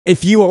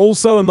If you are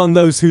also among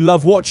those who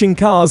love watching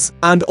cars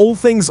and all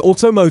things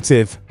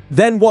automotive,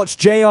 then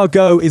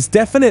WatchJRGo is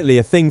definitely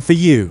a thing for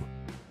you.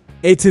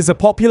 It is a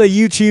popular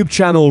YouTube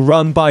channel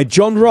run by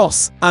John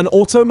Ross, an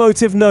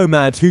automotive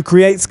nomad who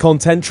creates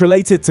content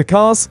related to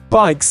cars,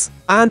 bikes,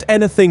 and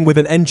anything with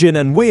an engine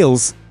and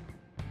wheels.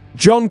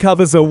 John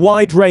covers a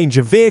wide range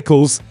of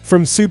vehicles,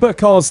 from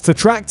supercars to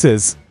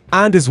tractors,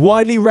 and is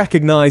widely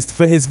recognized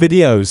for his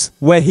videos,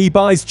 where he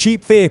buys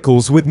cheap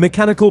vehicles with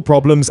mechanical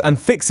problems and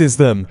fixes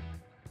them.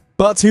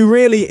 But who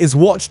really is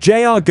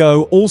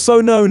WatchJRGo, also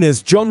known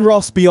as John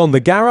Ross Beyond the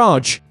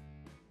Garage?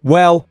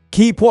 Well,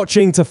 keep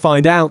watching to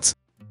find out.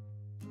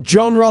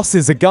 John Ross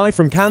is a guy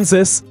from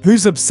Kansas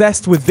who's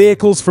obsessed with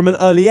vehicles from an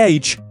early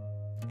age.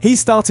 He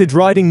started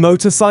riding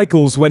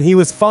motorcycles when he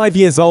was 5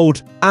 years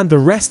old, and the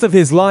rest of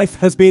his life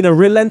has been a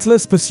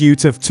relentless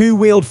pursuit of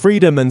two-wheeled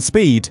freedom and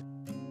speed.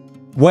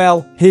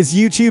 Well, his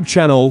YouTube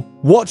channel,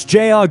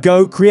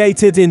 WatchJRGo,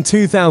 created in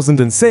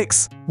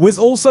 2006, was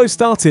also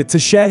started to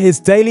share his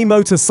daily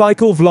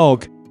motorcycle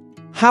vlog.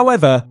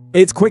 However,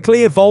 it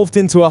quickly evolved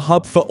into a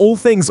hub for all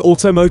things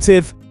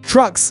automotive,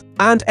 trucks,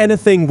 and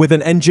anything with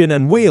an engine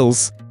and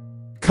wheels.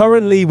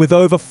 Currently, with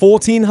over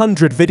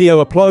 1,400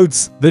 video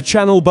uploads, the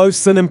channel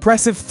boasts an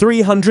impressive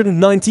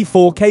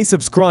 394k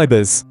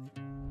subscribers.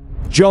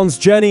 John's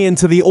journey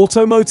into the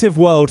automotive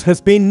world has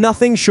been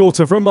nothing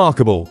short of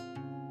remarkable.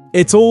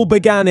 It all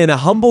began in a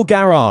humble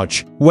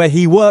garage, where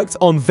he worked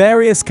on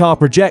various car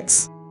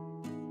projects.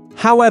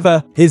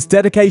 However, his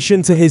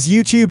dedication to his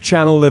YouTube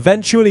channel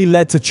eventually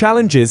led to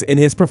challenges in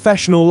his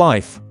professional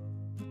life.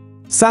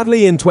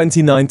 Sadly, in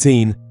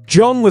 2019,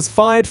 John was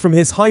fired from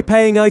his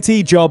high-paying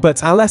IT job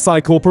at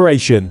LSI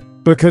Corporation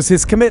because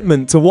his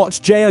commitment to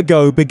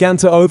WatchJRGo began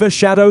to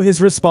overshadow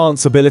his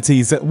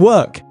responsibilities at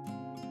work.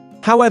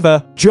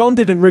 However, John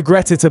didn't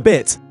regret it a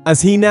bit,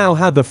 as he now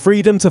had the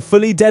freedom to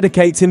fully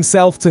dedicate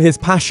himself to his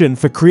passion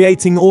for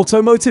creating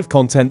automotive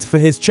content for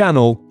his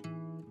channel.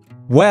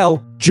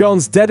 Well,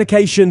 John's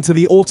dedication to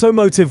the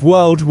automotive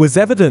world was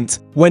evident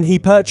when he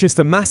purchased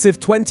a massive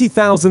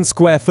 20,000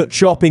 square foot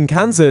shop in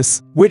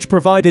Kansas, which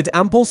provided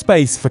ample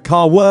space for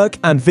car work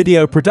and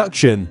video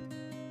production.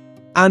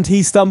 And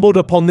he stumbled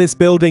upon this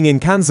building in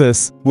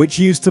Kansas, which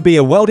used to be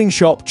a welding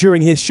shop,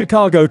 during his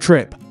Chicago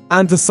trip,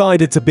 and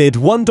decided to bid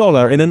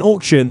 $1 in an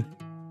auction.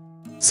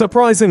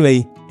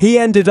 Surprisingly, he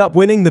ended up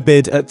winning the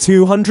bid at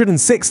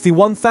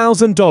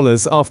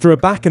 $261,000 after a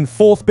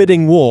back-and-forth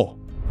bidding war.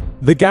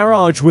 The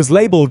garage was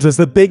labeled as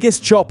the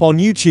biggest shop on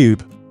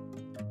YouTube.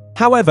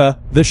 However,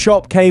 the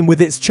shop came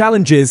with its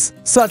challenges,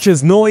 such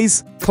as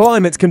noise,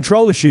 climate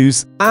control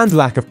issues, and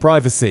lack of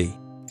privacy.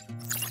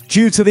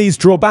 Due to these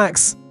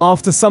drawbacks,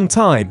 after some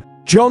time,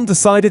 John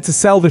decided to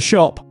sell the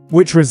shop,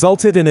 which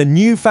resulted in a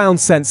newfound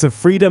sense of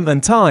freedom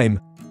and time.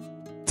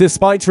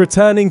 Despite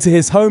returning to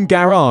his home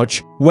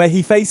garage, where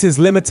he faces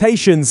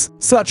limitations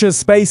such as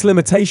space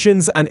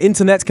limitations and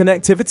internet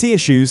connectivity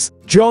issues,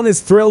 John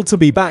is thrilled to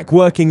be back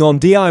working on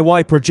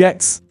DIY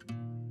projects.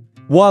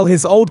 While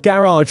his old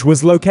garage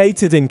was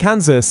located in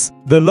Kansas,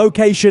 the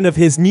location of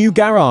his new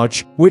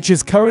garage, which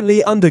is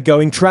currently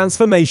undergoing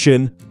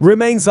transformation,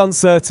 remains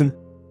uncertain.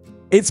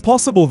 It's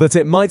possible that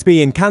it might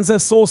be in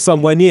Kansas or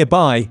somewhere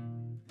nearby.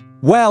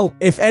 Well,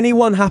 if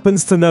anyone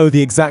happens to know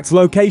the exact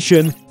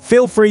location,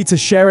 feel free to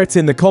share it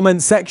in the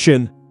comment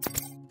section.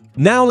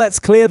 Now let's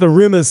clear the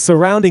rumors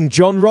surrounding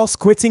John Ross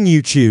quitting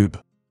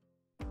YouTube.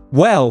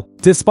 Well,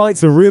 despite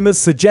the rumors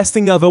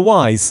suggesting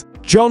otherwise,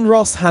 John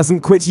Ross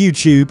hasn't quit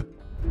YouTube.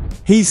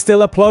 He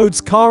still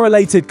uploads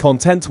car-related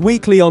content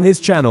weekly on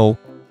his channel.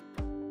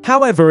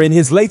 However, in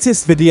his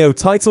latest video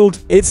titled,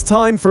 "It's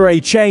Time for a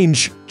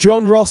Change,"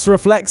 John Ross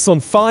reflects on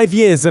 5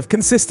 years of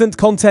consistent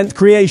content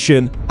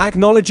creation,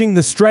 acknowledging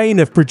the strain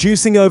of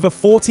producing over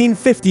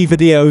 1,450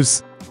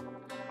 videos.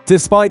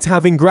 Despite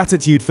having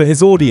gratitude for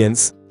his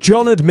audience,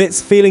 John admits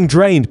feeling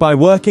drained by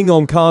working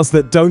on cars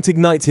that don't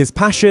ignite his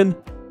passion.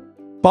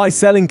 By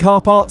selling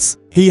car parts,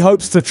 he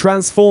hopes to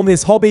transform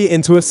his hobby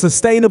into a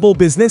sustainable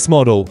business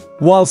model,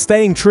 while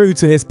staying true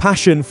to his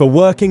passion for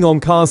working on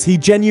cars he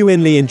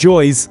genuinely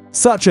enjoys,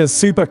 such as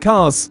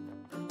supercars.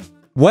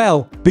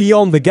 Well,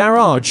 beyond the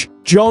garage,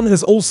 John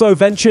has also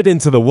ventured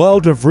into the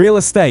world of real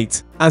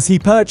estate, as he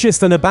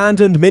purchased an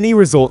abandoned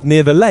mini-resort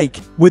near the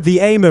lake, with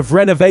the aim of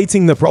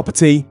renovating the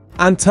property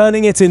and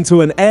turning it into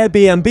an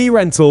Airbnb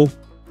rental.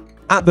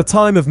 At the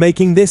time of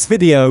making this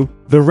video,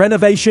 the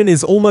renovation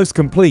is almost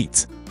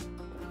complete.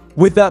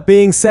 With that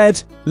being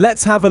said,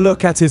 let's have a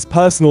look at his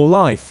personal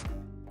life.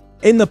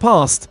 In the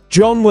past,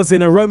 John was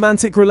in a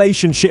romantic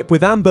relationship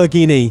with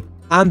Lamborghini,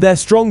 and their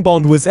strong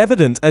bond was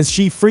evident as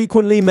she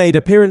frequently made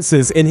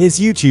appearances in his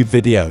YouTube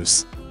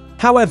videos.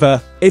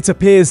 However, it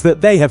appears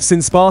that they have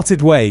since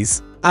parted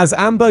ways, as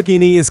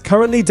Lamborghini is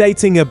currently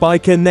dating a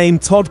biker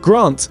named Todd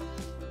Grant.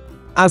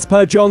 As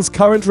per John's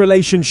current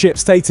relationship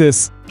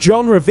status,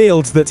 John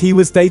revealed that he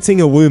was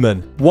dating a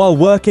woman while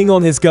working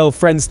on his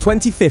girlfriend's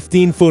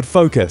 2015 Ford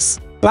Focus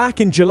back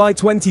in July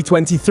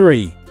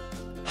 2023.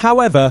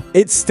 However,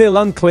 it's still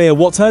unclear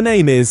what her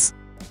name is.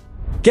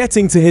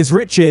 Getting to his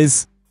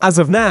riches. As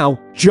of now,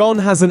 John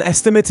has an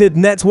estimated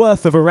net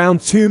worth of around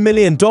 $2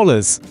 million,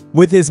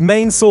 with his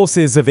main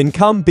sources of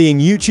income being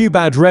YouTube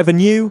ad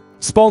revenue,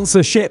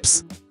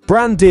 sponsorships,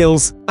 brand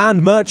deals,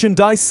 and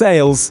merchandise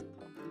sales.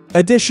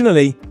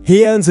 Additionally,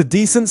 he earns a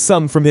decent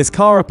sum from his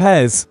car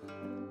repairs.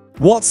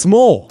 What's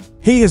more,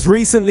 he has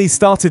recently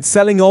started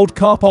selling old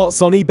car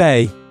parts on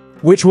eBay,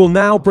 which will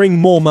now bring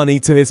more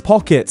money to his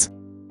pocket.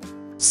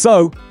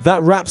 So,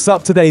 that wraps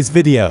up today's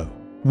video.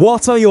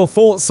 What are your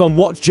thoughts on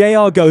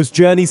WatchJRGo's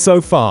journey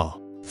so far?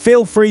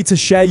 Feel free to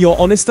share your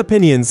honest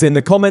opinions in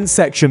the comment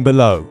section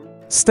below.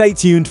 Stay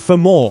tuned for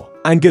more,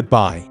 and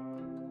goodbye.